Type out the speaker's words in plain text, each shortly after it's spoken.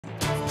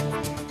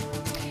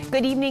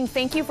Good evening.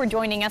 Thank you for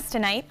joining us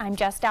tonight. I'm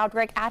Jess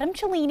Dowdrick. Adam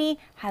Cellini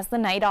has the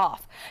night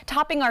off.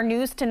 Topping our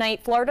news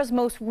tonight, Florida's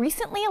most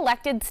recently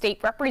elected state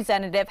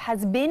representative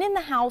has been in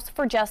the House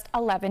for just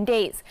 11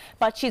 days,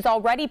 but she's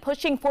already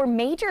pushing for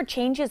major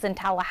changes in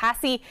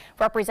Tallahassee.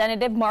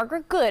 Representative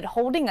Margaret Good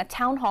holding a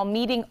town hall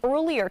meeting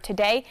earlier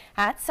today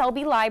at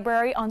Selby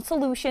Library on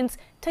solutions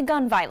to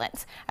gun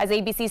violence. As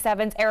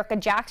ABC7's Erica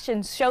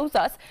Jackson shows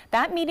us,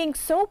 that meeting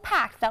so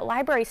packed that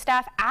library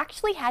staff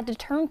actually had to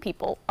turn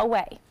people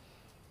away.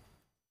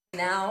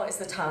 Now is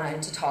the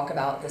time to talk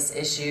about this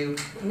issue.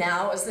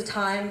 Now is the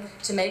time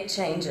to make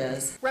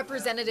changes.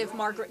 Representative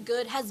Margaret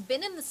Good has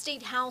been in the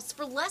State House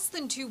for less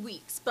than 2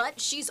 weeks,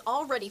 but she's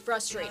already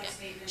frustrated.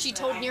 She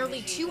told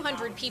nearly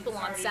 200 people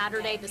on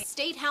Saturday the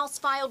State House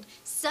filed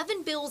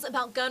 7 bills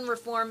about gun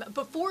reform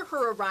before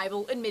her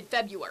arrival in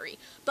mid-February,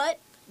 but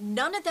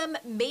none of them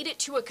made it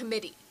to a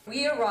committee.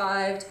 We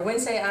arrived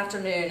Wednesday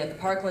afternoon at the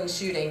Parkland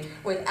shooting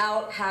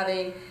without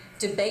having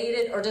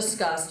debated or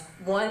discussed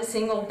one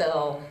single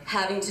bill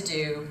having to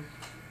do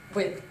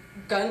with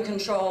gun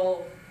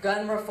control,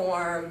 gun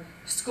reform,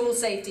 school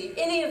safety,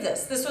 any of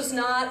this. This was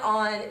not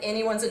on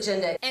anyone's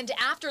agenda. And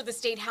after the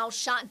State House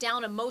shot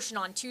down a motion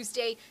on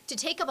Tuesday to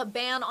take up a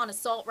ban on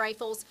assault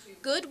rifles,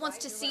 Good wants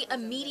to see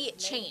immediate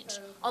change,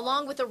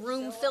 along with a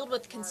room filled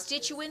with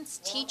constituents,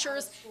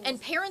 teachers,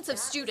 and parents of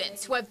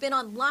students who have been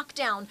on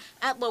lockdown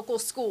at local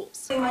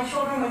schools. My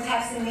children were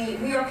texting me,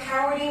 we are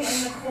cowering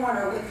in the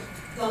corner with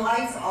the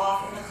lights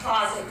off in the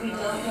closet. We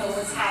don't know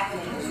what's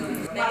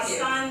happening. My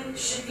son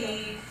should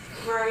be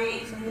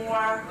worried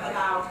more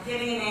about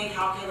getting an A in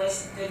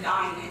calculus than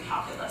dying in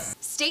calculus.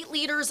 State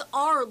leaders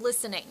are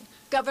listening.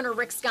 Governor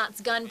Rick Scott's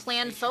gun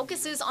plan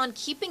focuses on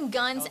keeping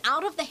guns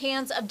out of the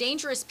hands of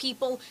dangerous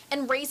people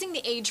and raising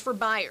the age for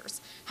buyers.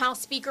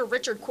 House Speaker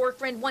Richard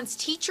Corcoran wants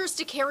teachers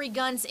to carry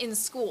guns in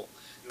school.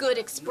 Good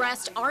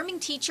expressed arming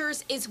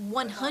teachers is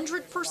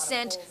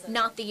 100%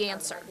 not the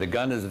answer. The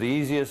gun is the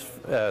easiest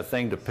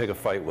thing to pick a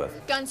fight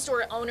with. Gun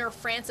store owner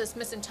Francis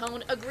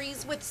Missantone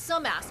agrees with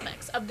some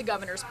aspects of the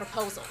governor's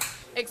proposal,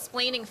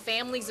 explaining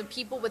families of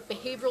people with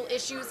behavioral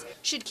issues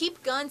should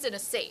keep guns in a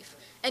safe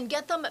and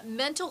get them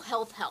mental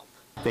health help.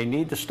 They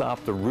need to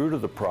stop the root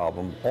of the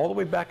problem all the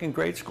way back in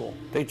grade school.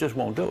 They just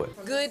won't do it.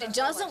 Good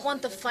doesn't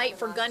want the fight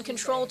for gun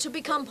control to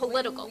become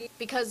political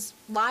because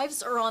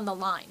lives are on the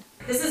line.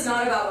 This is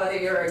not about whether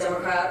you're a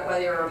Democrat,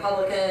 whether you're a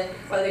Republican,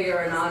 whether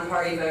you're a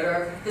non-party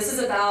voter. This is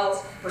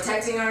about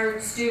protecting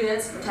our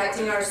students,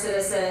 protecting our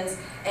citizens,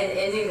 and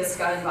ending this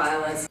gun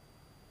violence.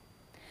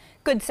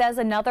 Good says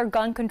another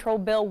gun control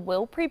bill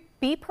will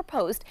be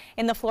proposed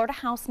in the Florida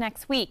House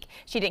next week.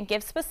 She didn't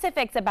give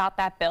specifics about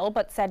that bill,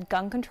 but said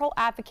gun control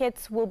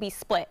advocates will be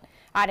split,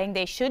 adding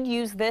they should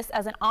use this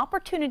as an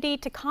opportunity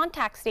to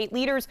contact state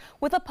leaders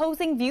with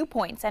opposing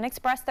viewpoints and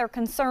express their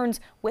concerns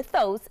with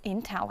those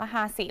in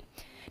Tallahassee.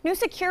 New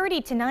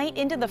security tonight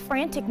into the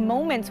frantic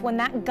moments when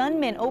that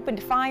gunman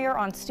opened fire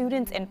on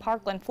students in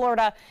Parkland,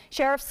 Florida.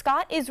 Sheriff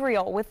Scott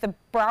Israel with the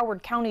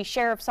Broward County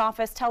Sheriff's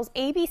Office tells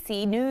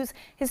ABC News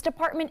his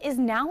department is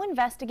now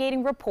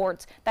investigating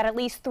reports that at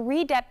least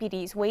 3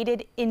 deputies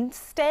waited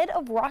instead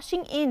of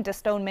rushing into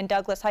Stoneman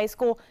Douglas High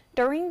School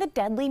during the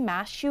deadly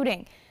mass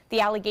shooting.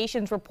 The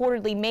allegations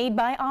reportedly made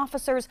by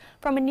officers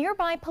from a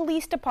nearby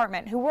police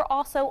department who were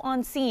also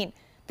on scene.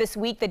 This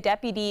week, the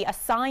deputy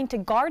assigned to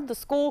guard the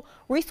school,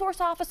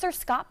 Resource Officer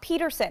Scott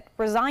Peterson,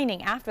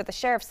 resigning after the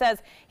sheriff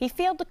says he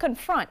failed to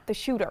confront the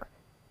shooter.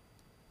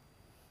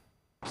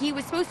 He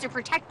was supposed to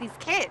protect these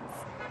kids,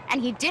 and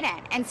he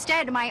didn't.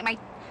 Instead, my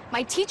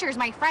teachers,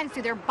 my friends,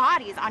 threw their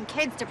bodies on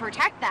kids to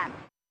protect them.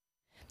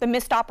 The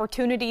missed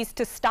opportunities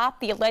to stop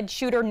the alleged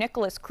shooter,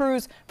 Nicholas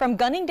Cruz, from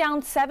gunning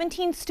down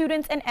 17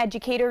 students and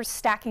educators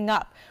stacking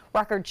up.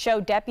 Records show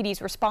deputies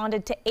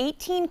responded to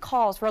 18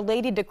 calls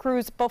related to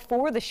Cruz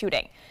before the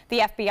shooting.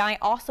 The FBI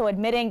also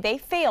admitting they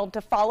failed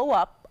to follow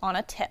up on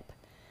a tip.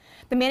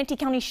 The Manatee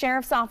County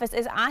Sheriff's Office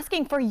is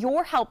asking for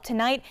your help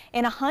tonight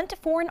in a hunt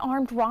for an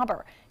armed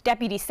robber.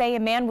 Deputies say a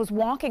man was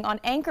walking on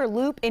Anchor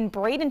Loop in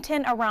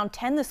Bradenton around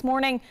 10 this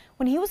morning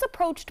when he was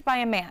approached by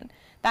a man.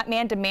 That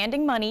man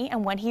demanding money,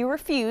 and when he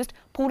refused,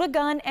 pulled a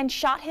gun and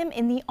shot him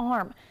in the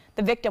arm.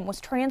 The victim was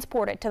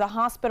transported to the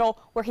hospital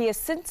where he has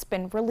since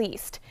been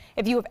released.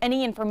 If you have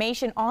any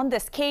information on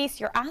this case,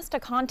 you're asked to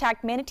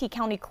contact Manatee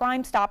County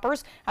Crime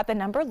Stoppers at the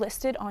number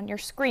listed on your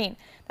screen.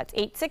 That's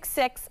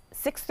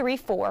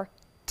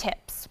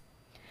 866-634-TIPS.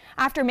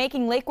 After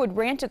making Lakewood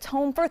Ranch its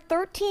home for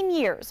 13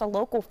 years, a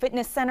local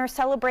fitness center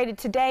celebrated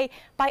today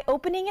by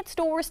opening its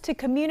doors to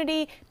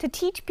community to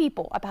teach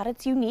people about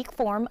its unique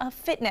form of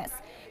fitness.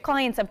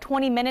 Clients of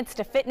 20 Minutes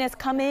to Fitness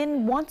come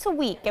in once a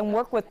week and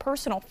work with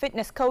personal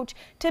fitness coach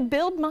to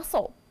build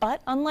muscle.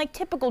 But unlike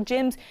typical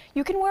gyms,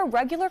 you can wear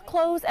regular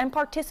clothes and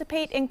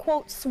participate in,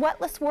 quote,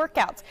 sweatless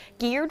workouts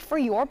geared for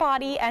your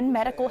body and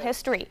medical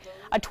history.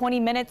 A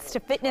 20 Minutes to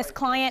Fitness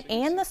client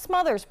and the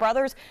Smothers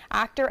Brothers,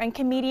 actor and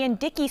comedian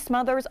Dickie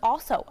Smothers,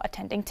 also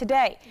attending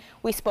today.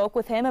 We spoke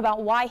with him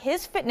about why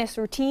his fitness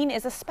routine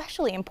is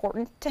especially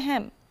important to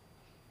him.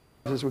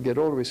 As we get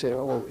older, we say,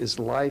 oh, is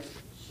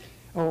life,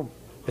 oh,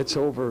 it's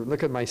over.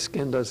 Look at my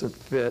skin doesn't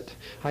fit.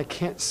 I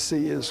can't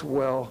see as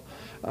well.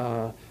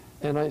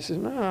 And I said,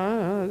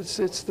 no,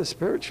 it's the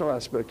spiritual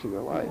aspect of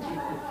your life.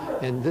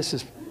 And this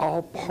is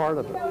all part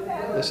of it.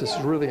 This is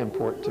really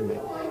important to me.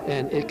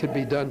 And it could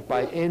be done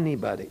by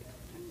anybody.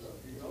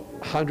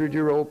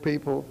 100-year-old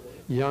people,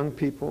 young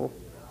people,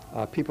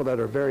 people that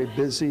are very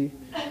busy.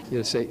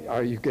 You say,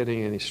 are you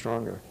getting any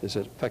stronger? Is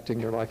it affecting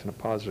your life in a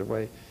positive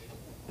way?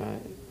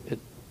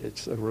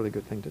 It's a really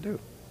good thing to do.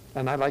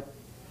 And I like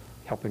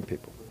helping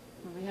people.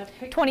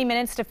 20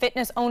 Minutes to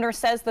Fitness owner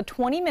says the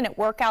 20-minute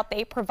workout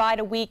they provide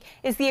a week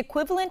is the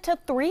equivalent to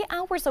 3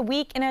 hours a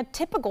week in a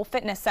typical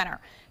fitness center.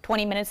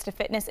 20 Minutes to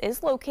Fitness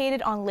is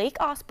located on Lake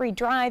Osprey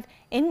Drive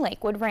in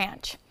Lakewood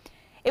Ranch.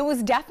 It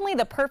was definitely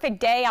the perfect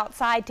day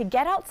outside to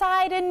get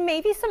outside and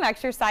maybe some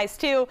exercise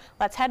too.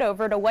 Let's head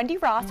over to Wendy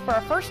Ross for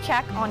a first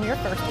check on your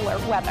first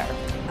alert weather.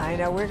 I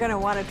know we're going to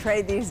want to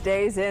trade these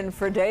days in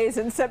for days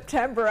in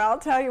September. I'll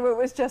tell you, it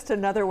was just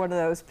another one of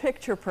those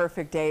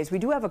picture-perfect days. We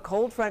do have a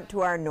cold front to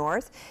our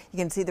north. You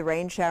can see the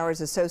rain showers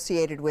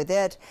associated with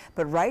it.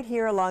 But right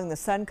here along the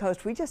Sun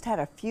Coast, we just had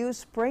a few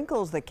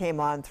sprinkles that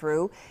came on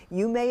through.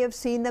 You may have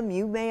seen them.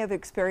 You may have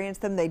experienced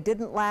them. They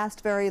didn't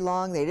last very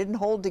long. They didn't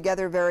hold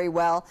together very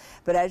well.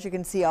 But as you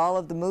can see, all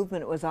of the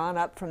movement was on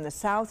up from the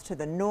south to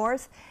the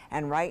north.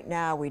 And right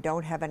now, we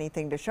don't have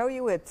anything to show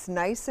you. It's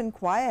nice and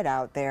quiet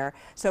out there.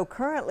 So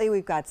currently,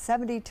 we've got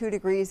 72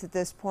 degrees at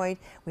this point.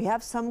 We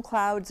have some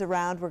clouds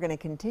around. We're going to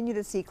continue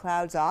to see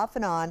clouds off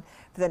and on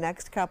for the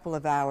next couple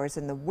of hours.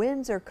 And the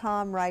winds are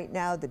calm right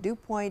now. The dew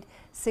point,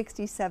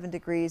 67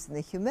 degrees, and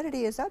the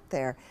humidity is up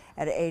there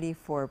at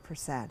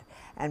 84%.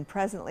 And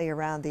presently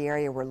around the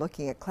area, we're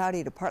looking at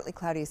cloudy to partly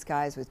cloudy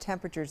skies with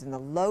temperatures in the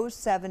low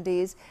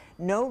 70s.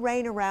 No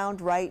rain around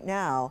right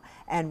now,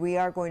 and we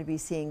are going to be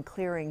seeing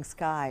clearing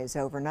skies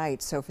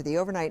overnight. So for the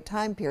overnight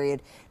time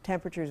period,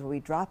 temperatures will be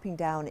dropping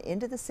down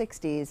into the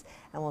 60s,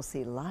 and we'll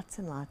see lots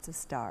and lots of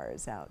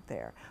stars out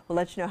there. We'll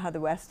let you know how the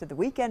rest of the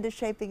weekend is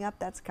shaping up.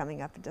 That's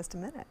coming up in just a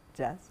minute.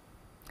 Jess?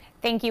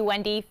 Thank you,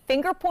 Wendy.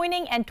 Finger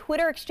pointing and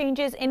Twitter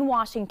exchanges in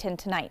Washington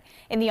tonight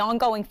in the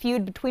ongoing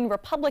feud between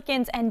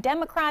Republicans and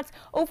Democrats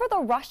over the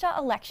Russia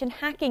election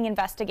hacking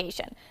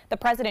investigation. The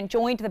president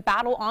joined the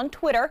battle on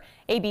Twitter.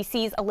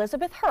 ABC's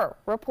Elizabeth Herr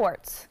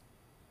reports.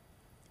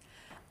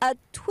 A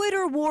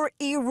Twitter war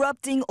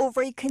erupting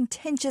over a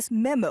contentious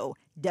memo.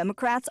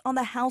 Democrats on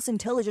the House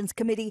Intelligence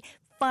Committee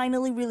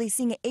finally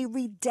releasing a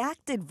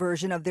redacted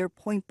version of their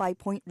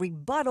point-by-point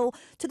rebuttal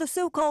to the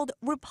so-called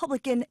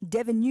Republican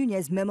Devin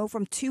Nunes memo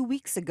from 2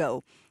 weeks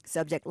ago.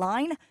 Subject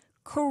line,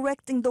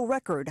 correcting the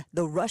record,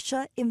 the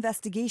Russia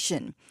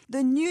investigation.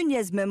 The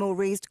Nunes memo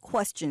raised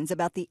questions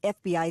about the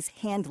FBI's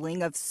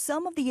handling of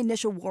some of the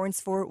initial warrants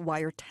for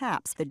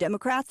wiretaps. The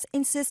Democrats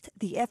insist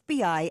the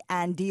FBI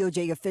and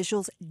DOJ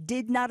officials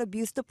did not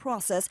abuse the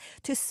process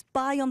to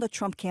spy on the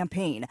Trump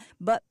campaign,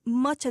 but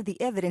much of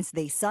the evidence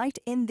they cite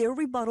in their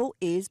rebuttal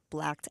is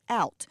blacked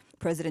out.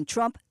 President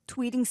Trump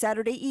tweeting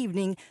Saturday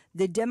evening,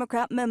 the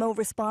Democrat memo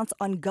response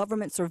on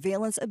government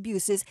surveillance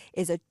abuses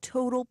is a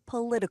total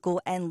political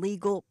and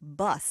legal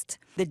bust.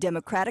 The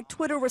Democratic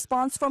Twitter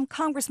response from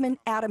Congressman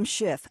Adam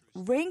Schiff,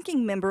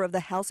 ranking member of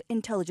the House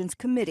Intelligence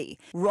Committee.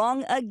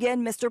 Wrong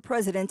again, Mr.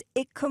 President.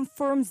 It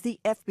confirms the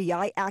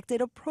FBI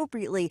acted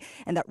appropriately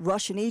and that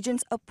Russian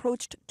agents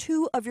approached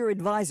 2 of your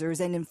advisors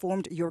and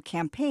informed your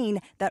campaign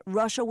that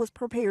Russia was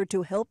prepared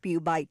to help you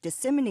by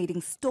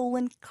disseminating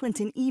stolen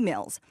Clinton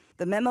emails.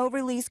 The memo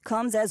release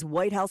comes as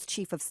White House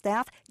Chief of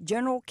Staff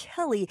General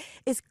Kelly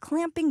is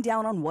clamping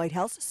down on White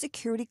House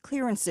security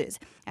clearances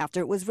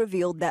after it was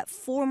revealed that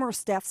former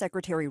Staff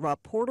Secretary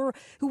Rob Porter,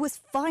 who was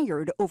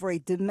fired over a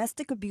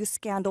domestic abuse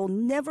scandal,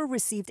 never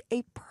received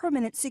a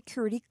permanent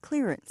security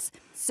clearance.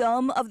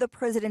 Some of the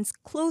president's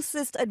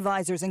closest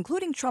advisors,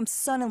 including Trump's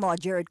son-in-law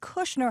Jared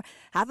Kushner,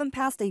 haven't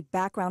passed a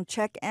background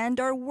check and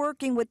are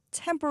working with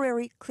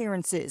temporary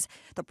clearances.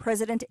 The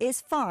president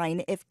is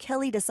fine if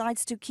Kelly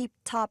decides to keep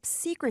top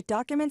secret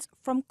documents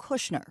from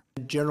Kushner.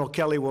 General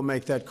Kelly will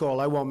make that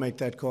call. I won't make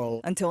that call.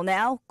 Until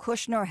now,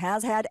 Kushner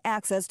has had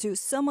access to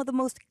some of the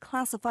most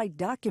classified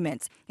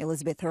documents.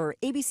 Elizabeth Herr,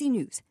 ABC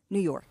News, New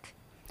York.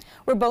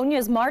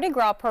 Rabonia's Mardi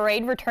Gras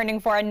parade returning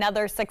for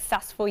another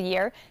successful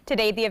year.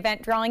 Today, the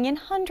event drawing in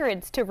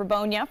hundreds to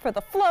Rabonia for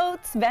the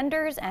floats,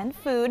 vendors, and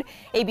food.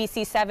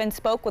 ABC 7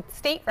 spoke with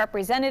State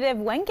Representative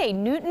Wenge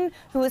Newton,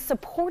 who has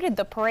supported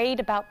the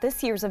parade, about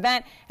this year's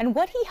event and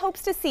what he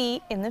hopes to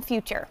see in the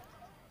future.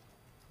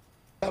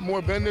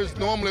 More vendors.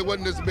 Normally it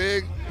wasn't this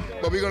big,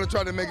 but we're going to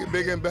try to make it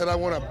bigger and better. I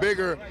want a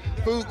bigger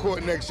food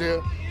court next year,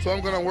 so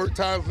I'm going to work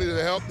tirelessly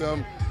to help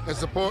them and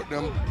support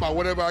them by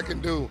whatever I can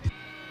do.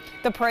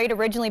 The parade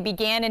originally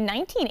began in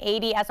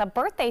 1980 as a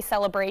birthday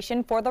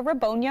celebration for the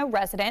Rabonia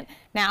resident.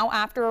 Now,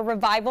 after a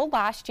revival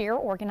last year,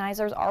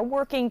 organizers are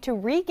working to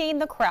regain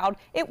the crowd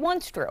it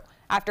once drew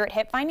after it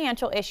hit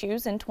financial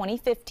issues in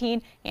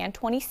 2015 and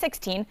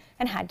 2016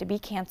 and had to be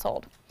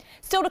canceled.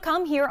 Still to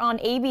come here on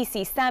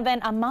ABC 7,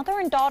 a mother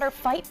and daughter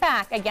fight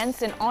back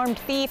against an armed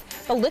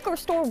thief, the liquor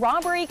store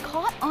robbery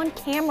caught on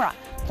camera.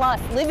 Plus,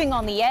 living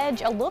on the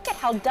edge, a look at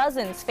how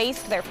dozens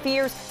faced their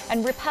fears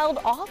and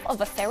rappelled off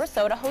of a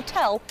Sarasota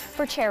hotel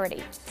for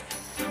charity.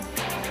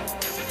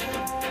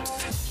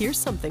 Here's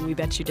something we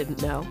bet you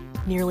didn't know.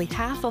 Nearly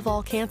half of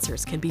all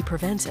cancers can be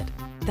prevented.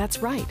 That's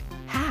right,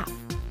 half.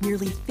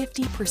 Nearly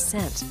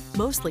 50%,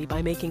 mostly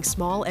by making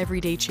small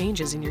everyday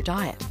changes in your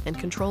diet and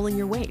controlling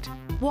your weight,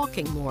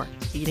 walking more,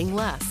 eating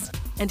less,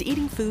 and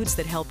eating foods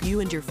that help you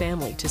and your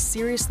family to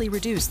seriously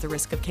reduce the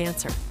risk of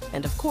cancer.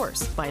 And of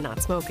course, by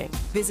not smoking.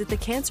 Visit the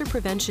Cancer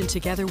Prevention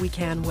Together We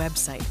Can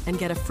website and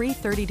get a free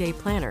 30-day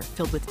planner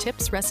filled with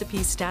tips,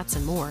 recipes, stats,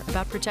 and more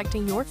about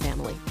protecting your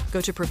family. Go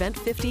to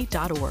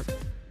prevent50.org.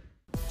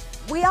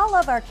 We all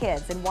love our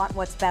kids and want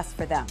what's best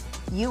for them.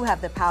 You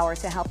have the power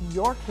to help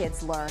your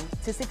kids learn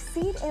to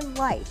succeed in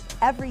life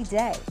every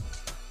day.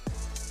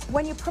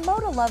 When you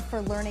promote a love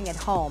for learning at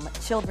home,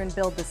 children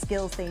build the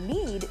skills they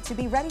need to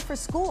be ready for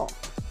school.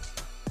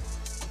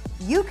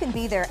 You can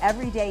be their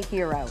everyday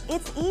hero.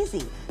 It's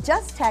easy.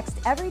 Just text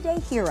Everyday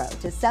Hero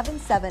to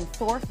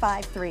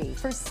 77453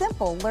 for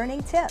simple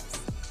learning tips.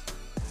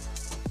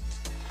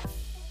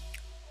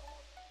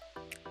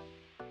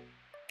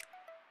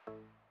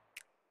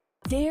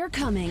 They're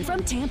coming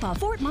from Tampa,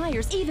 Fort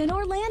Myers, even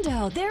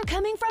Orlando. They're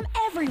coming from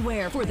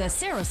everywhere for the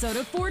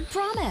Sarasota Ford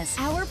Promise.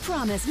 Our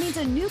promise means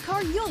a new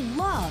car you'll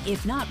love.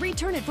 If not,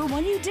 return it for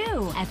one you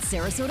do. At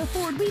Sarasota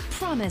Ford, we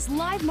promise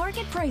live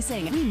market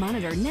pricing. We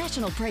monitor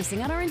national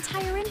pricing on our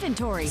entire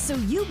inventory, so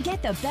you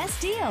get the best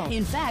deal.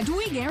 In fact,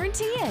 we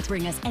guarantee it.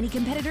 Bring us any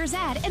competitor's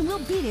ad and we'll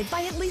beat it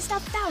by at least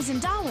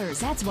 $1,000.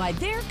 That's why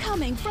they're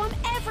coming from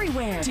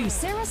everywhere to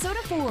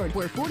Sarasota Ford,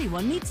 where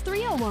 41 meets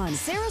 301.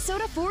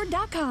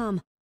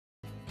 SarasotaFord.com.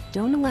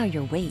 Don't allow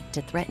your weight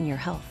to threaten your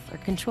health or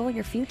control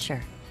your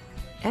future.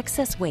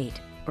 Excess weight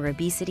or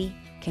obesity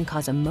can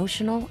cause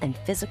emotional and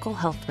physical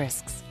health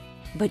risks.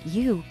 But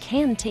you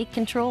can take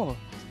control.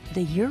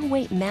 The Your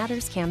Weight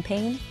Matters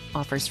campaign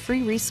offers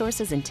free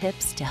resources and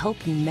tips to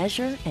help you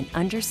measure and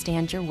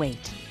understand your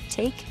weight.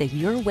 Take the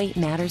Your Weight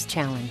Matters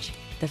Challenge.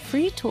 The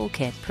free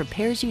toolkit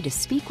prepares you to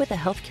speak with a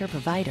healthcare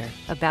provider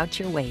about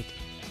your weight.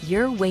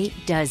 Your weight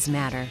does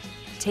matter.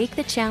 Take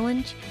the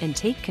challenge and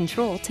take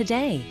control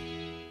today.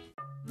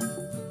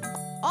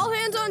 All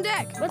hands on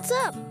deck. What's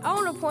up? I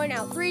want to point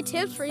out 3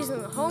 tips for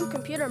using the home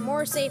computer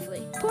more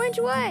safely. Point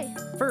away.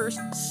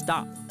 First,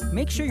 stop.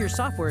 Make sure your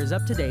software is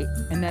up to date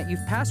and that you've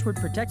password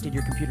protected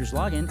your computer's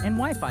login and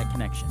Wi-Fi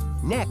connection.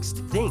 Next,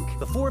 think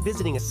before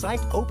visiting a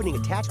site, opening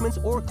attachments,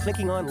 or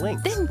clicking on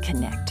links. Then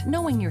connect,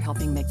 knowing you're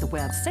helping make the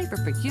web safer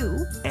for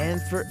you and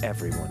for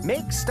everyone.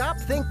 Make Stop,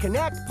 Think,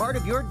 Connect part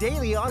of your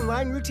daily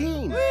online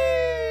routine.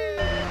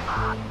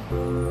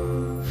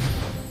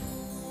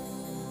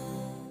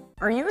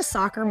 Are you a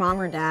soccer mom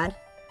or dad?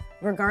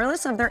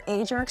 Regardless of their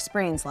age or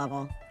experience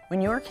level, when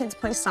your kids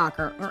play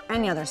soccer or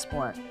any other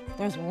sport,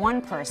 there's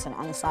one person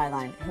on the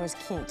sideline who is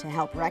key to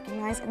help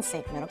recognize and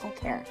seek medical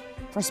care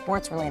for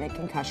sports-related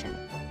concussion.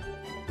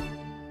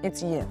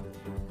 It's you.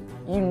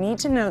 You need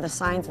to know the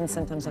signs and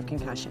symptoms of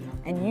concussion,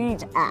 and you need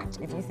to act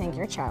if you think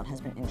your child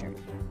has been injured.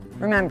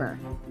 Remember,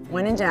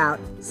 when in doubt,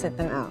 sit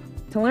them out.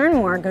 To learn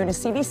more, go to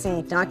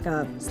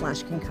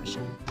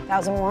cdc.gov/concussion.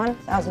 1001,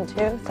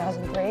 1002,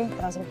 1003,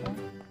 1004.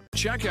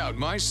 Check out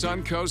My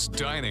Suncoast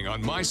Dining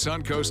on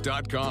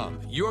mysuncoast.com,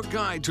 your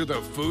guide to the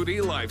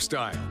foodie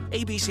lifestyle.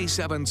 ABC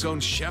 7's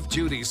own Chef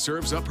Judy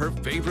serves up her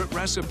favorite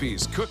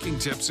recipes, cooking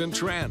tips and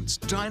trends,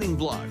 dining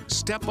blogs,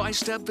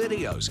 step-by-step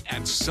videos,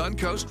 and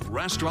Suncoast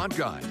Restaurant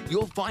Guide.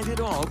 You'll find it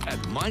all at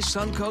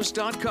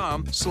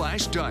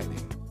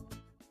mysuncoast.com/dining.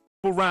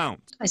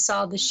 Round. I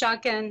saw the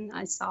shotgun,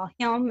 I saw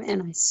him,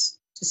 and I just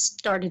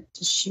started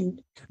to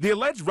shoot. The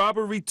alleged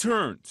robber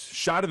returns,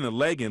 shot in the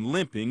leg and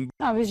limping.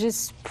 I was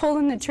just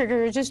pulling the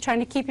trigger, just trying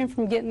to keep him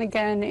from getting the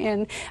gun,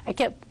 and I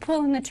kept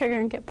pulling the trigger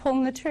and kept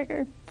pulling the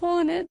trigger,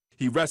 pulling it.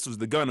 He wrestles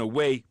the gun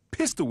away,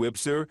 pistol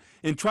whips her,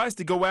 and tries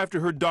to go after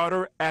her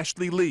daughter,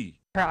 Ashley Lee.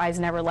 Her eyes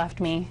never left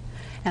me,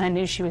 and I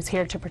knew she was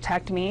here to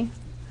protect me,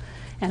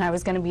 and I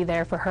was going to be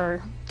there for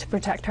her, to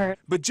protect her.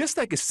 But just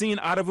like a scene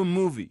out of a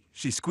movie,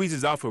 she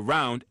squeezes off a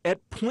round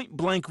at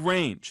point-blank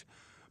range.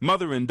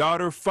 Mother and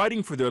daughter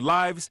fighting for their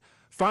lives,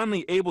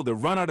 finally able to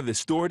run out of the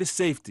store to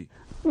safety.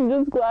 I'm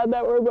just glad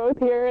that we're both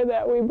here,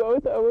 that we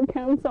both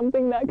overcome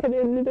something that could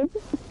end it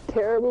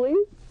terribly.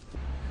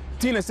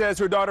 Tina says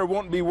her daughter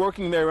won't be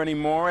working there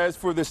anymore. As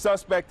for the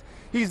suspect,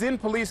 he's in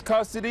police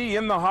custody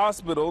in the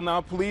hospital.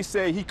 Now police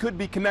say he could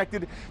be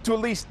connected to at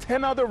least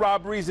 10 other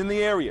robberies in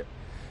the area.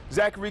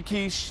 Zachary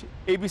Quiche,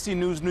 ABC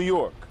News, New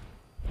York.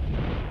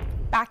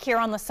 Back here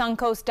on the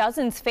Suncoast,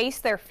 dozens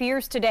faced their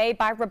fears today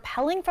by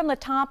rappelling from the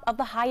top of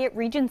the Hyatt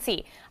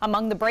Regency.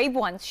 Among the brave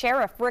ones,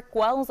 Sheriff Rick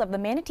Wells of the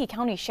Manatee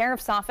County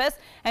Sheriff's Office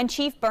and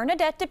Chief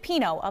Bernadette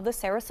DePino of the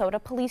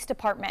Sarasota Police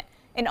Department.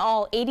 In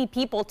all, 80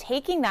 people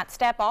taking that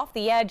step off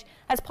the edge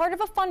as part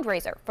of a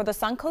fundraiser for the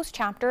Suncoast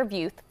chapter of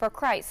Youth for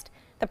Christ.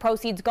 The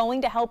proceeds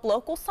going to help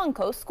local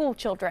Suncoast school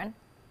children.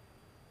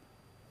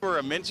 We're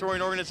a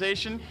mentoring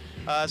organization,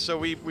 so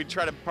we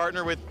try to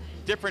partner with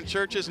different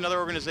churches and other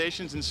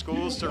organizations and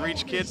schools to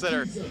reach kids that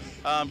are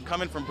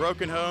coming from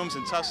broken homes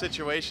and tough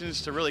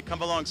situations, to really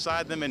come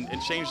alongside them and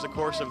change the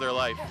course of their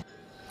life.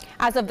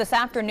 As of this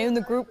afternoon,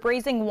 the group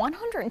raising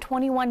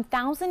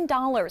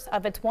 $121,000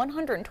 of its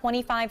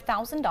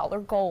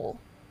 $125,000 goal.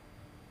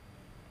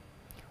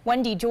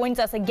 Wendy joins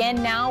us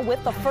again now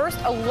with the first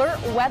alert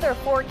weather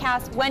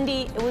forecast.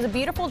 Wendy, it was a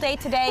beautiful day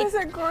today. It was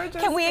a gorgeous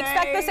Can we day.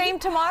 expect the same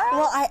tomorrow?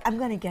 Well, I'm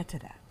going to get to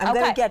that. I'm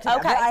going to get to that.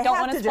 Okay, But I don't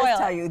have want to spoil just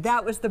tell it. you,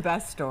 that was the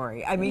best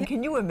story. I mean,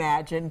 can you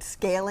imagine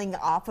scaling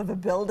off of a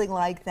building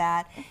like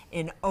that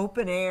in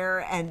open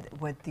air and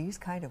with these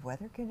kind of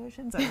weather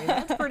conditions? I mean,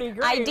 that's pretty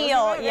great.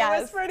 Ideal, yes.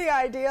 It was pretty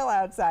ideal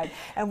outside.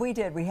 And we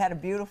did. We had a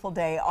beautiful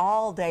day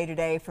all day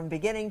today from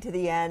beginning to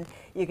the end.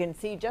 You can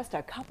see just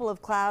a couple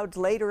of clouds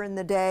later in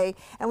the day.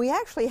 And we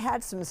actually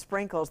had some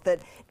sprinkles that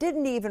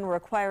didn't even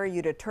require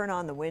you to turn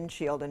on the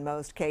windshield in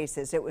most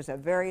cases. It was a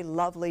very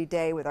lovely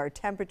day with our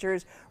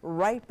temperatures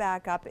right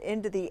back up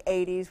into the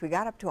 80s. We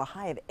got up to a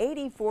high of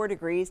 84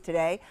 degrees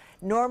today.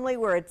 Normally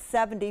we're at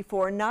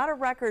 74, not a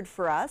record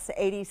for us,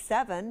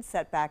 87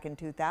 set back in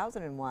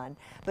 2001.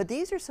 But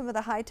these are some of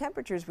the high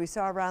temperatures we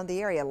saw around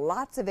the area.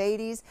 Lots of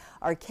 80s.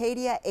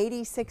 Arcadia,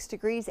 86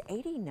 degrees,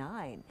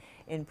 89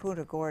 in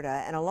Punta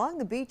Gorda. And along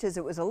the beaches,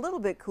 it was a little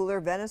bit cooler.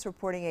 Venice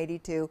reporting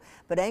 82,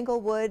 but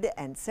Englewood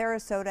and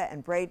Sarasota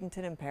and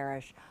Bradenton and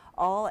Parrish,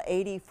 all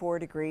 84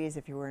 degrees.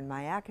 If you were in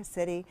Mayaca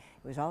City,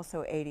 it was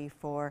also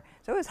 84.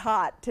 So it was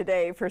hot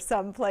today for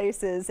some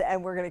places,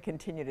 and we're going to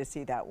continue to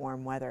see that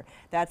warm weather.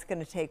 That's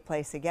going to take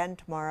place again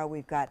tomorrow.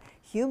 We've got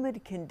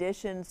humid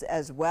conditions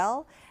as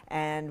well,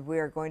 and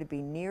we're going to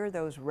be near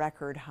those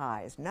record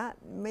highs.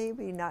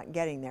 Maybe not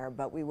getting there,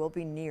 but we will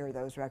be near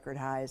those record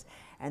highs.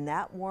 And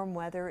that warm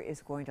weather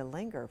is going to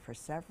linger for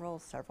several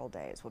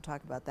days. We'll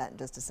talk about that in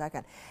just a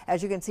second.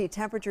 As you can see,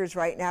 temperatures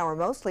right now are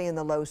mostly in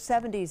the low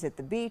 70s at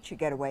the beach. You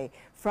get away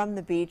from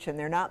the beach, and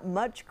they're not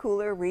much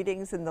cooler,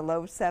 readings in the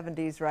low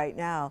 70s right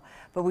now.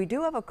 But we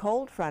do have a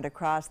cold front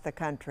across the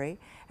country,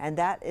 and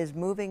that is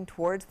moving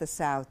towards the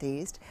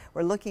southeast.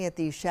 We're looking at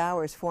these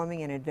showers forming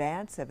in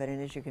advance of it,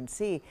 and as you can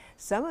see,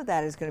 some of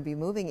that is going to be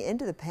moving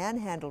into the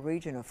Panhandle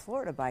region of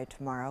Florida by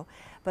tomorrow.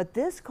 But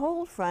this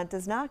cold front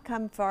does not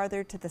come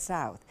farther to the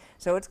south,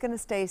 so it's going to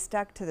stay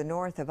stuck to the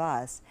north of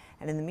us.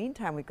 And in the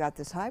meantime, we've got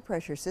this high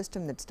pressure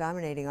system that's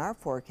dominating our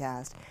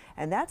forecast,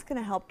 and that's going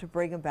to help to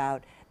bring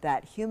about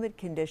that humid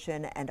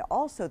condition, and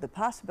also the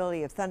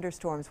possibility of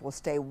thunderstorms will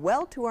stay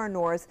well to our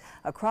north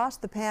across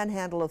the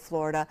Panhandle of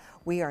Florida.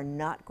 We are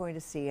not going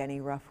to see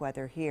any rough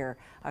weather here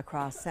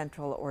across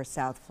central or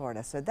south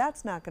Florida, so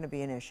that's not going to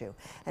be an issue.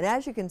 And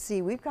as you can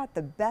see, we've got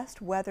the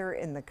best weather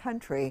in the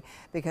country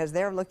because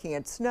they're looking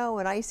at snow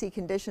and icy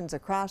conditions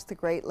across the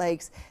Great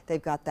Lakes.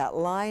 They've got that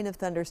line of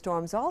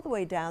thunderstorms all the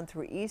way down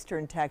through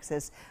eastern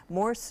Texas,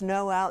 more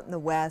snow out in the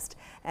west,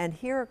 and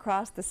here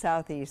across the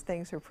southeast,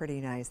 things are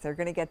pretty nice. They're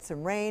going to get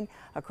some rain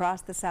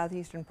across the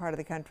southeastern part of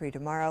the country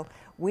tomorrow.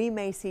 We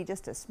may see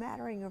just a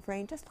smattering of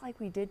rain, just like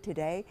we did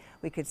today.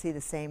 We could see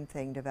the same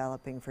thing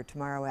developing for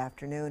tomorrow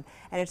afternoon,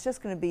 and it's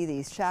just going to be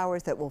these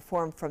showers that will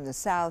form from the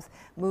south,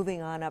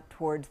 moving on up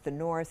towards the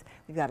north.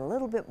 We've got a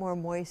little bit more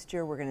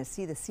moisture. We're going to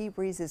see the sea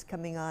breezes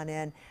coming on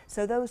in,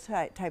 so those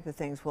type of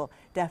things will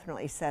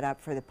definitely set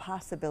up for the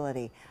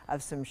possibility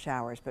of some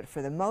showers. But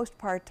for the most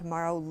part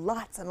tomorrow,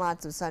 lots and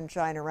lots of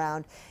sunshine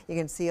around. You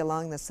can see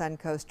along the Sun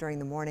Coast during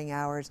the morning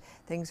hours,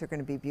 things are going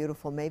to be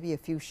beautiful. Maybe a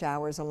few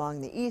showers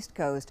along the East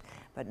Coast,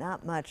 but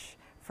not much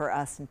for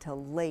us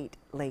until late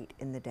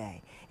in the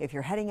day. If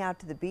you're heading out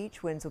to the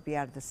beach, winds will be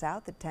out of the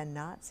south at 10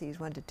 knots, seas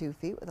 1 to 2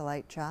 feet with a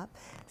light chop.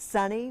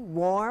 Sunny,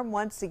 warm.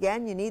 Once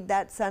again, you need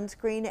that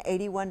sunscreen.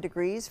 81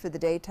 degrees for the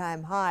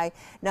daytime high.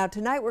 Now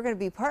tonight we're going to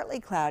be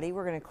partly cloudy.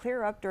 We're going to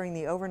clear up during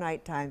the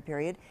overnight time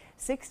period.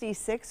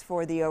 66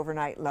 for the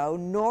overnight low.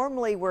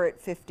 Normally we're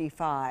at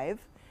 55.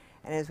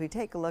 And as we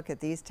take a look at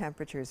these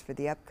temperatures for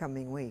the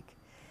upcoming week,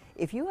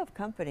 if you have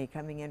company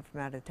coming in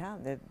from out of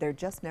town, they're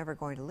just never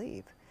going to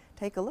leave.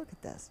 Take a look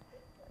at this.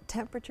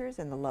 Temperatures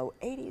in the low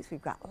 80s.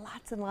 We've got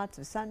lots and lots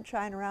of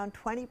sunshine around,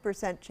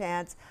 20%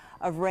 chance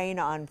of rain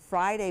on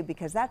Friday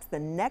because that's the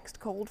next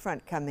cold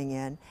front coming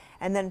in.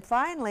 And then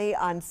finally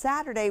on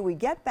Saturday we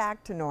get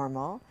back to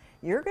normal.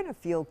 You're going to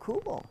feel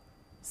cool.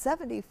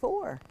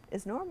 74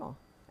 is normal,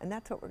 and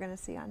that's what we're going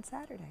to see on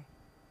Saturday.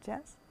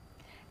 Jess?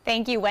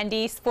 Thank you,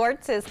 Wendy.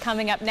 Sports is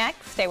coming up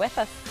next. Stay with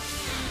us.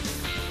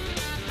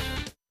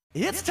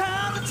 It's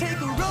time to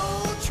take a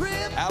road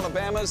trip.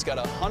 Alabama's got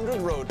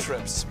 100 road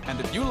trips. And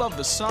if you love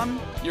the sun,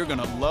 you're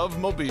gonna love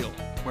Mobile,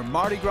 where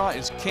Mardi Gras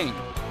is king,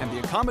 and the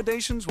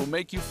accommodations will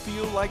make you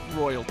feel like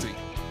royalty.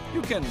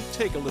 You can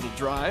take a little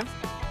drive,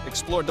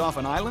 explore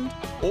Dauphin Island,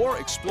 or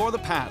explore the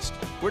past.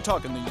 We're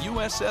talking the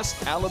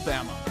USS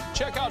Alabama.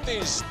 Check out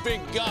these big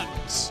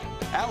guns.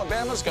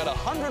 Alabama's got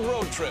 100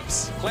 road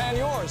trips. Plan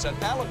yours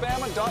at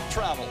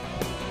alabama.travel.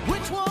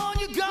 Which one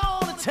you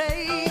gonna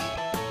take?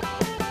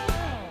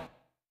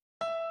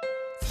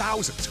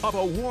 Thousands of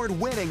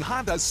award-winning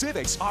Honda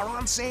Civics are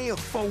on sale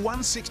for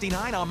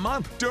 $169 a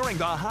month during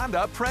the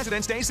Honda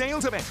President's Day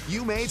sales event.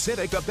 You made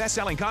Civic the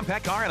best-selling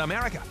compact car in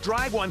America.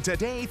 Drive one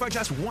today for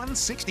just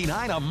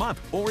 $169 a month,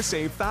 or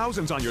save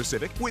thousands on your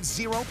Civic with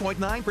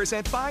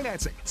 0.9%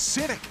 financing.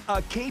 Civic,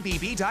 a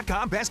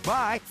KBB.com Best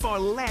Buy for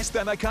less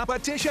than the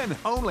competition.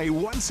 Only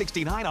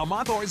 $169 a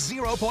month or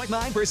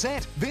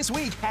 0.9% this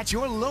week at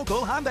your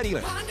local Honda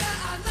dealer.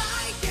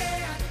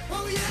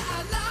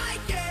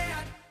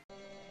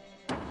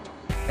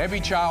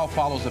 Every child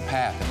follows a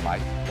path in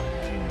life.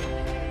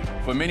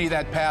 For many,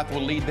 that path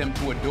will lead them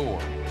to a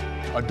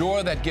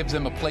door that gives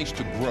them a place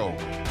to grow,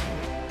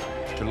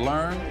 to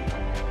learn,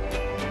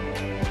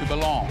 to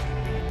belong,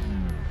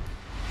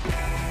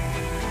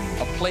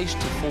 a place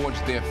to forge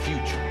their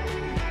future.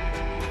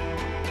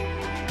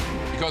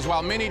 Because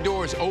while many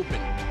doors open,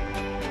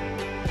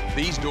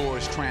 these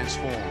doors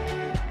transform.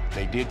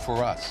 They did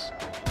for us.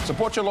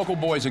 Support your local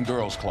Boys and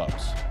Girls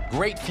Clubs.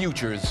 Great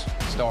futures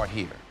start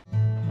here.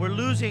 We're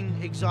losing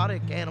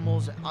exotic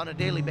animals on a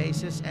daily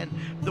basis, and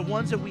the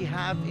ones that we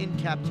have in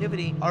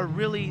captivity are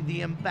really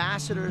the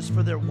ambassadors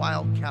for their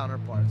wild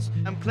counterparts.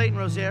 I'm Clayton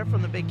Rozier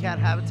from the Big Cat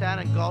Habitat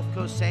and Gulf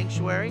Coast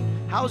Sanctuary,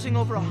 housing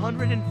over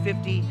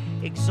 150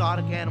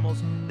 exotic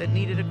animals that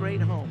needed a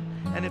great home.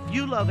 And if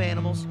you love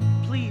animals,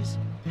 please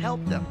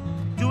help them.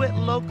 Do it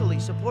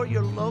locally. Support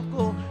your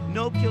local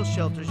no-kill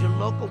shelters, your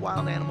local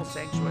wild animal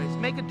sanctuaries.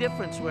 Make a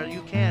difference where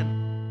you can.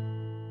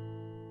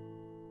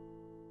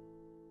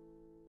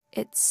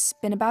 It's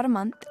been about a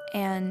month,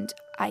 and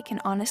I can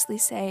honestly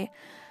say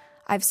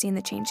I've seen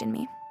the change in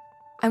me.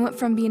 I went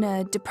from being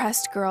a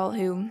depressed girl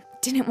who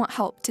didn't want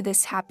help to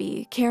this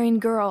happy, caring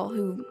girl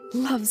who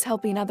loves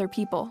helping other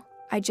people.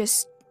 I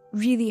just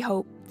really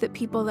hope that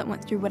people that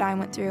went through what I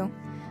went through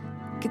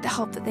get the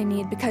help that they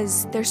need,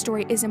 because their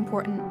story is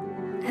important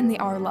and they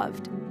are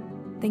loved.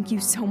 Thank you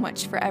so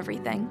much for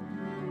everything.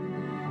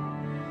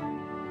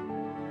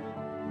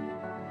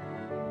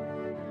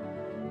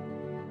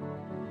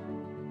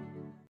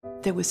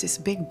 There was this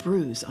big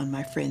bruise on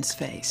my friend's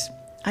face.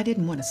 I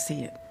didn't want to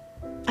see it.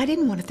 I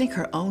didn't want to think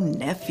her own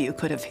nephew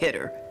could have hit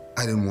her.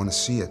 I didn't want to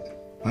see it.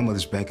 My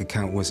mother's bank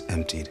account was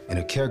emptied, and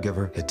a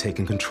caregiver had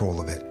taken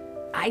control of it.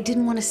 I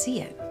didn't want to see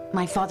it.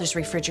 My father's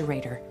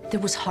refrigerator, there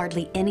was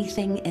hardly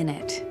anything in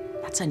it.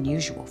 That's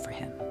unusual for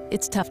him.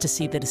 It's tough to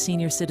see that a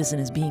senior citizen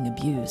is being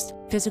abused,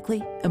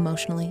 physically,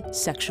 emotionally,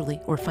 sexually,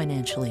 or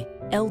financially.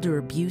 Elder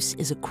abuse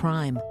is a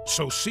crime.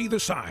 So see the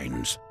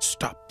signs,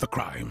 stop the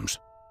crimes.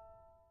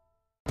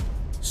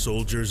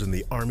 Soldiers in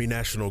the Army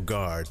National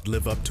Guard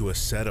live up to a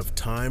set of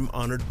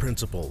time-honored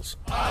principles.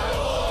 I will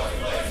always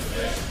place the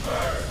mission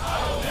first.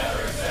 I will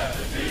never accept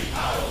defeat.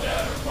 I will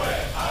never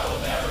quit. I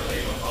will never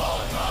leave a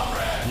fallen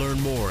comrade.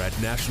 Learn more at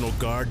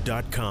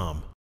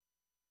NationalGuard.com.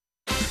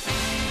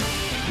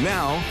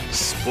 Now,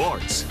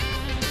 sports.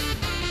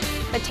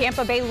 The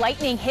Tampa Bay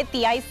Lightning hit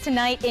the ice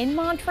tonight in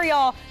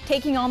Montreal,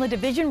 taking on the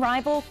division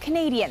rival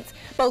Canadiens.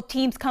 Both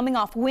teams coming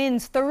off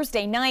wins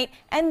Thursday night,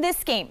 and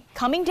this game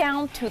coming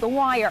down to the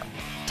wire.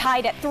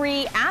 Tied at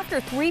 3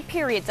 after 3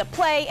 periods of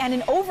play and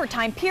an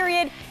overtime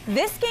period,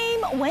 this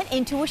game went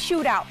into a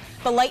shootout.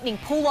 The Lightning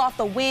pull off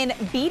the win,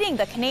 beating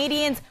the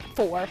Canadiens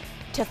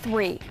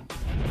 4-3.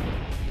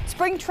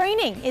 Spring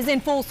training is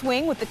in full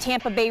swing with the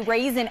Tampa Bay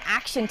Rays in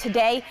action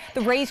today.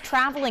 The Rays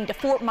traveling to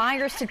Fort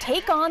Myers to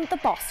take on the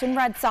Boston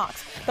Red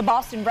Sox. The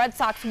Boston Red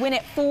Sox win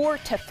it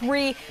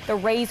 4-3. The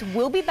Rays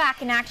will be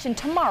back in action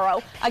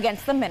tomorrow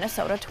against the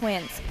Minnesota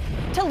Twins.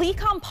 To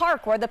Lecom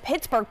Park, where the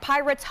Pittsburgh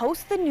Pirates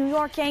host the New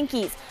York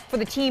Yankees for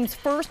the team's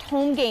first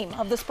home game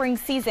of the spring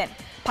season.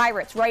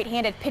 Pirates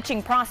right-handed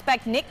pitching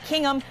prospect Nick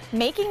Kingham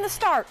making the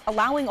start,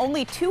 allowing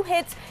only 2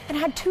 hits and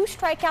had 2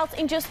 strikeouts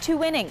in just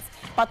 2 innings.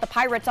 But the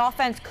Pirates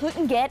offense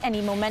couldn't get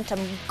any momentum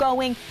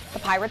going. The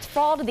Pirates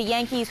fall to the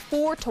Yankees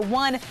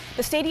 4-1.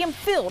 The stadium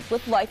filled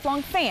with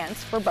lifelong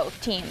fans for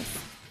both teams.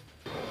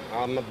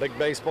 I'm a big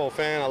baseball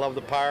fan. I love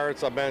the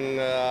Pirates. I've been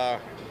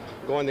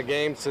going to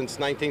games since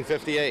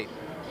 1958.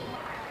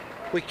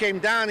 We came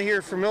down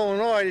here from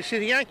Illinois to see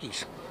the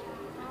Yankees.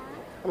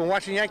 I've been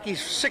watching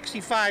Yankees for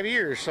 65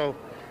 years, so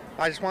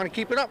I just want to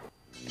keep it up.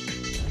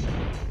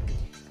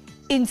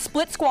 In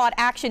split squad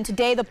action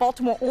today, the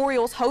Baltimore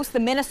Orioles host the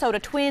Minnesota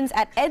Twins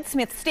at Ed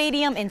Smith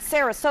Stadium in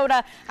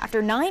Sarasota.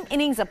 After 9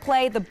 innings of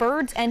play, the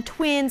Birds and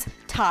Twins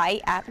tie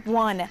at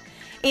 1.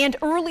 And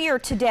earlier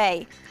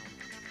today,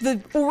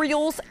 the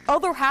Orioles,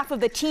 other half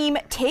of the team,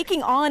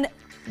 taking on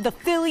the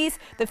Phillies.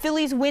 The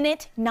Phillies win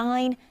it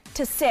 9-6.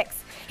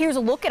 Here's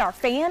a look at our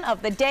fan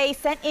of the day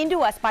sent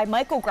into us by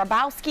Michael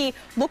Grabowski.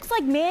 Looks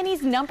like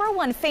Manny's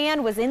 #1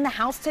 fan was in the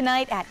house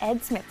tonight at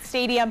Ed Smith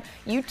Stadium.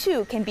 You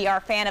too can be our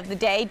fan of the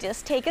day.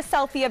 Just take a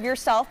selfie of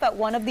yourself at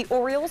one of the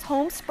Orioles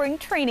home spring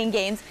training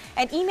games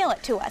and email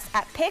it to us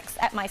at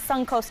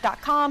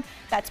pics@mysuncoast.com.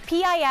 That's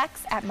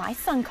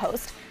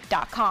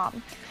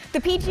PIX@mysuncoast.com. The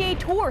PGA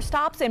Tour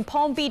stops in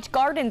Palm Beach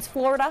Gardens,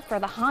 Florida for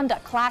the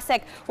Honda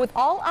Classic, with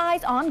all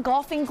eyes on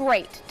golfing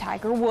great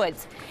Tiger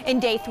Woods. In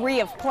day 3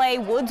 of play,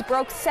 Woods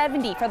broke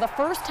 70 for the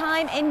first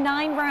time in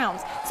 9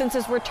 rounds since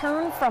his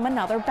return from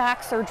another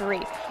back surgery.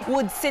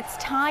 Woods sits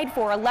tied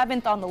for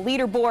 11th on the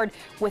leaderboard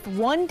with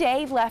 1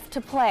 day left to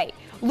play.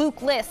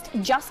 Luke List,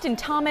 Justin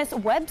Thomas,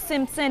 Webb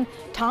Simpson,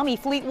 Tommy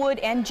Fleetwood,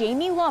 and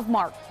Jamie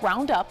Lovemark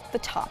round up the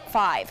top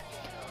 5.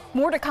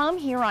 More to come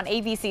here on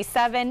ABC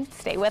 7.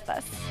 Stay with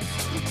us.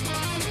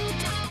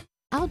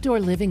 Outdoor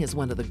living is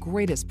one of the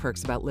greatest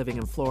perks about living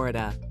in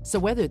Florida. So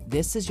whether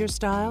this is your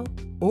style,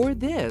 or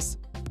this,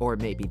 or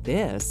maybe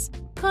this,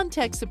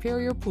 contact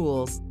Superior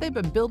Pools. They've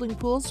been building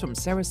pools from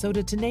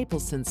Sarasota to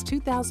Naples since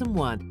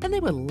 2001, and they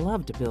would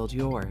love to build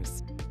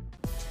yours.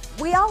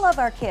 We all love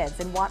our kids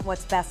and want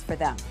what's best for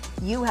them.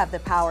 You have the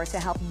power to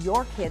help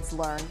your kids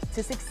learn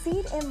to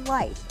succeed in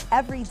life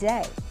every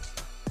day.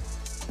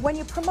 When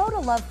you promote a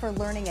love for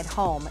learning at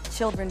home,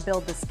 children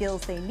build the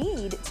skills they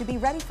need to be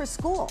ready for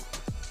school.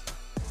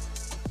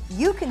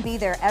 You can be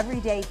their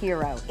everyday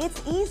hero.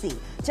 It's easy.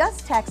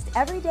 Just text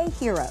Everyday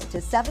Hero to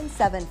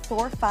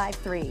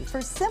 77453 for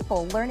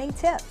simple learning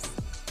tips.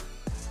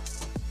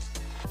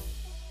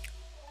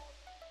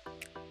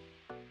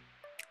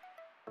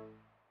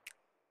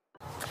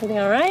 Everything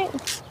all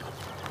right?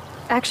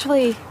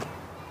 Actually,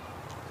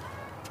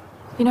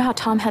 you know how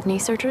Tom had knee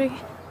surgery?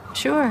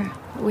 Sure.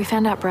 We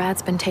found out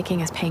Brad's been taking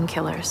his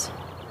painkillers.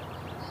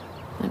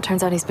 And it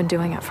turns out he's been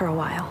doing it for a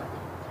while.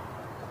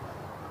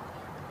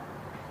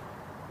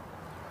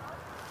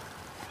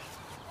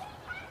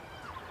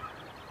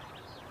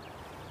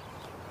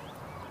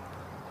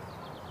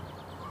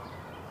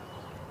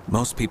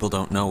 Most people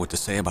don't know what to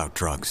say about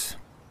drugs,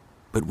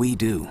 but we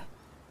do.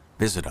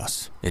 Visit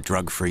us at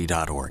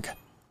drugfree.org.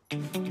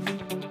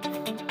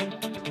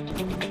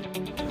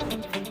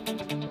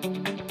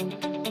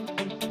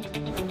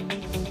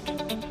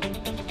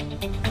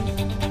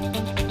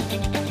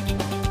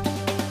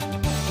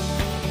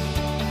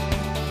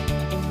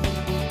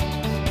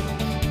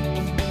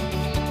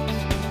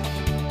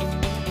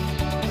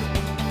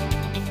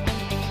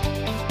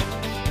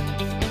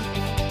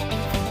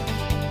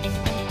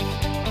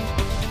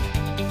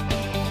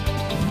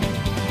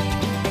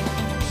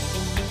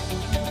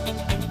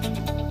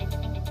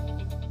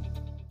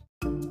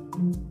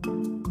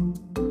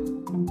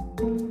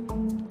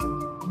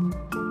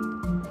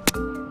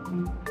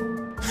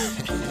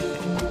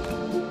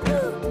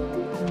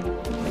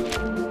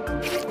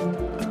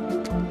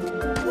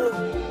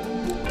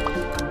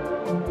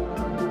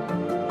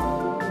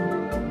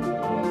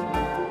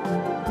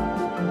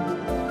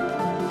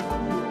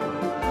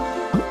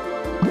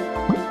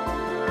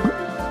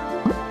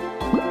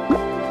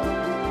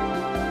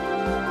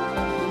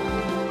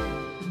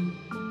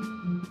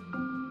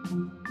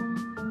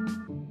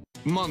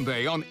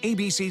 Monday on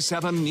ABC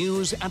 7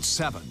 News at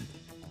 7.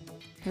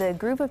 The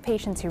group of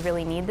patients who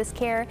really need this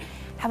care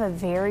have a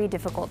very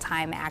difficult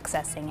time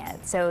accessing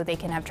it, so they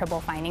can have trouble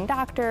finding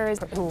doctors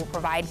who will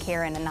provide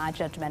care in a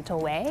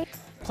non-judgmental way.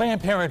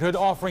 Planned Parenthood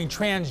offering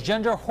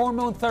transgender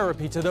hormone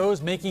therapy to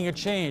those making a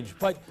change.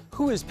 But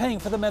who is paying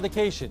for the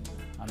medication?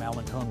 I'm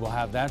Alan Cohn. We'll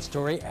have that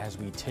story as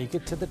we take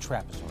it to the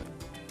trapezoid.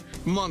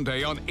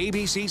 Monday on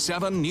ABC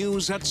 7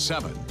 News at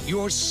 7.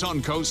 Your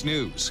Suncoast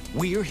News.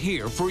 We're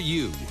here for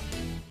you.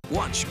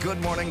 Watch Good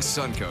Morning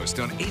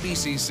Suncoast on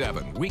ABC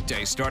 7,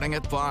 weekdays starting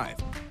at 5.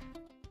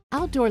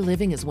 Outdoor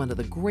living is one of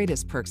the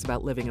greatest perks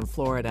about living in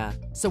Florida.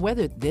 So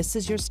whether this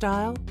is your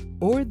style,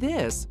 or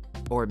this,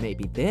 or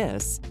maybe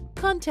this,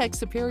 contact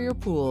Superior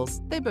Pools.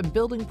 They've been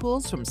building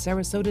pools from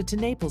Sarasota to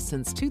Naples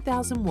since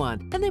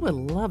 2001, and they would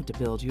love to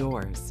build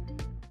yours.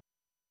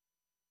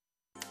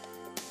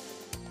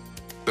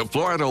 The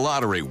Florida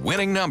Lottery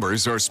winning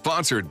numbers are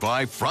sponsored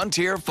by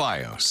Frontier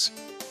Fios.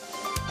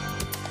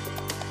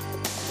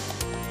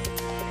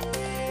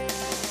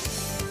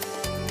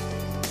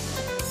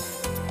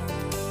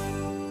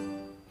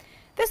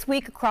 This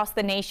week across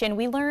the nation,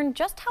 we learned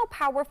just how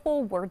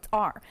powerful words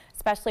are,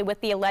 especially with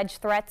the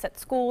alleged threats at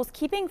schools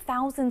keeping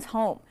thousands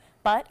home.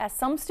 But as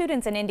some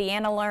students in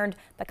Indiana learned,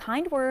 the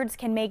kind words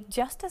can make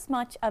just as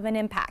much of an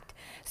impact.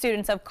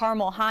 Students of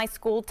Carmel High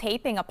School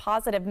taping a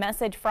positive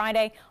message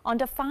Friday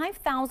onto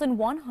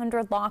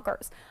 5,100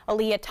 lockers.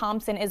 Aaliyah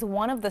Thompson is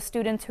one of the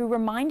students who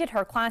reminded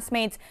her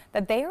classmates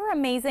that they are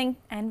amazing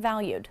and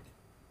valued.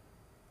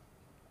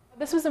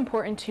 This was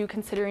important too,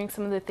 considering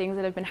some of the things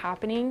that have been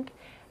happening,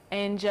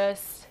 and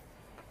just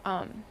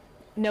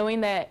knowing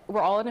that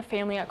we're all in a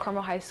family at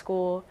Carmel High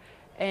School,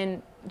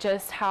 and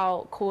just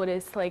how cool it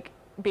is to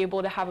be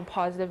able to have a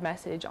positive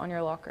message on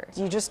your locker.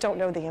 You just don't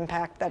know the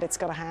impact that it's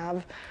going to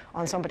have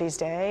on somebody's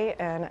day,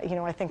 and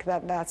I think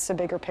that that's the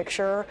bigger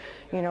picture.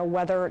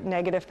 Whether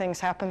negative things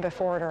happen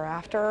before it or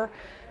after,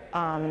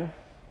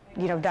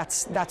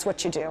 that's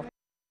what you do.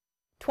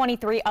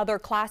 23 other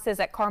classes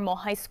at Carmel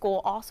High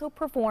School also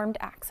performed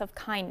acts of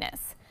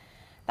kindness.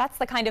 That's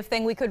the kind of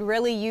thing we could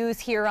really use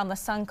here on the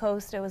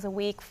Suncoast. It was a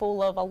week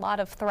full of a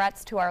lot of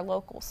threats to our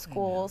local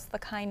schools. The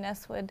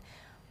kindness would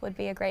would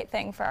be a great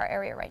thing for our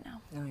area right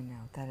now. I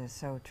know, that is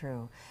so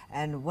true.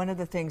 And one of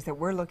the things that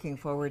we're looking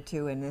forward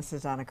to, and this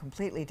is on a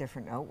completely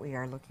different note, we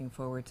are looking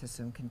forward to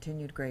some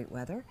continued great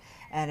weather.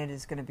 And it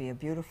is going to be a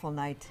beautiful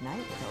night tonight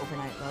with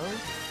overnight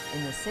lows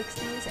in the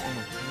 60s and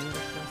a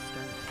beautiful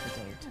start to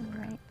the day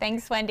tomorrow. All right.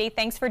 Thanks, Wendy.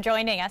 Thanks for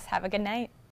joining us. Have a good night.